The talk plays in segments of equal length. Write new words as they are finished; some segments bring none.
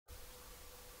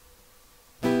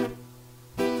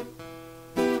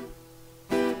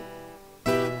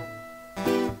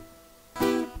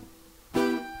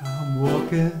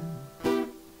walking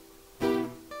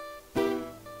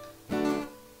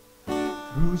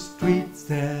through streets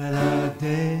that are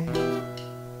dead.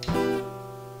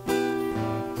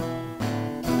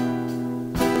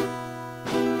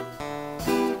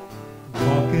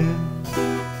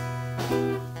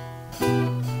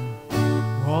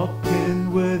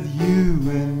 Walking with you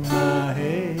in my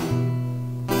head.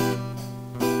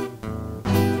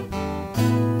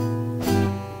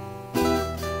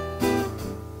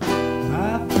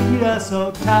 My feet are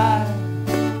so tired,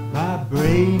 my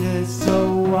brain is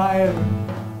so wired.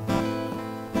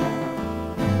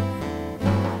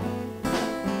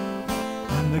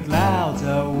 And the clouds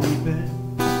are weeping.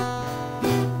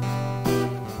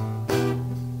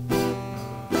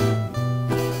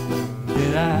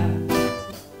 Did I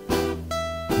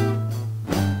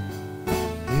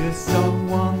hear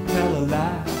someone tell a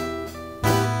lie?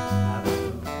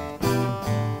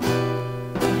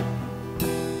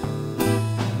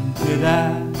 Did I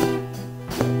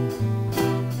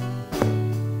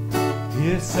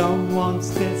hear someone's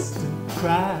distant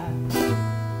cry?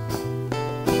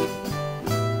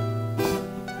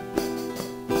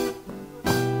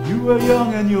 You were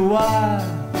young and you're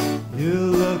wild. You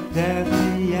looked at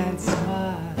me and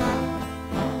smiled.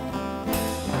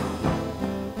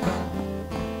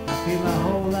 I feel my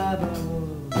whole life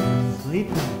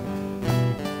sleeping.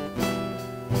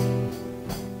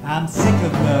 I'm sick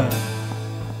of love,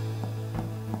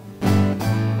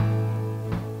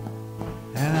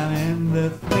 and I'm in the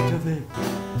thick of it.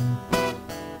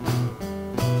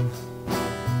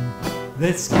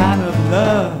 This kind of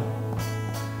love,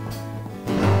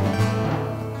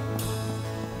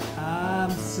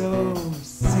 I'm so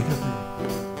sick of it.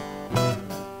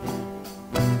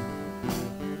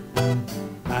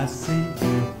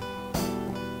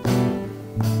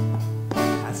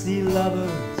 I see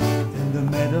lovers in the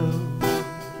meadow.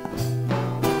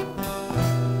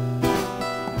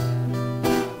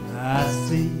 I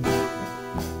see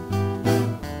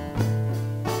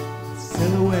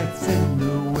silhouettes in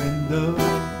the window.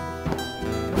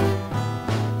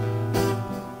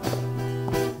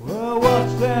 Well,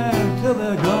 watch them till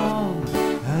they're gone,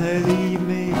 and they leave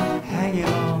me hanging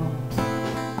on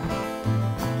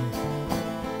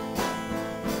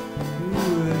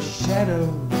to a shadow.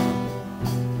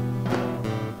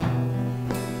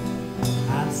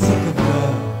 I'm sick of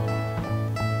love,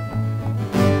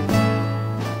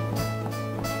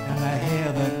 and I hear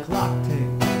the clock tick.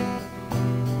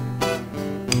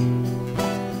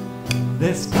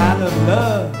 This kind of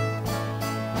love,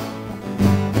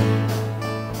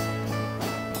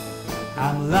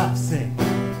 I'm lovesick.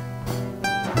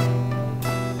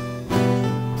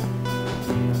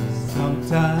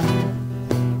 Sometimes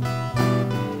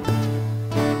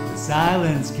the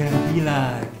silence can be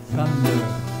like thunder.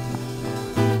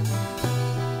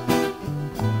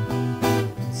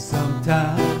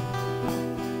 Sometimes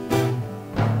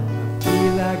I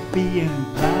feel like being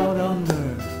plowed under.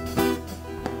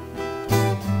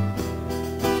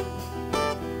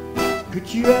 Could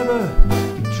you ever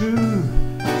be true?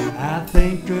 I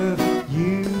think of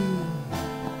you.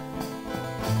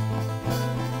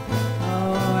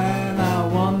 Oh, and I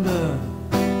wonder.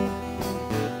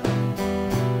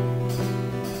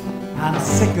 I'm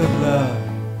sick of love.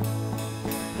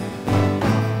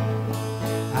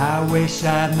 I wish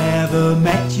I'd never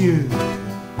met you.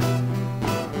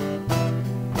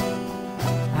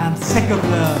 I'm sick of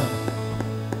love.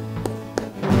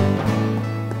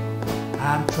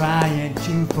 I'm trying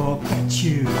to forget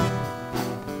you.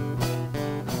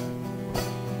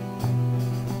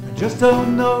 I just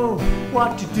don't know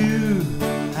what to do.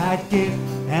 I'd give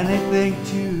anything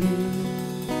to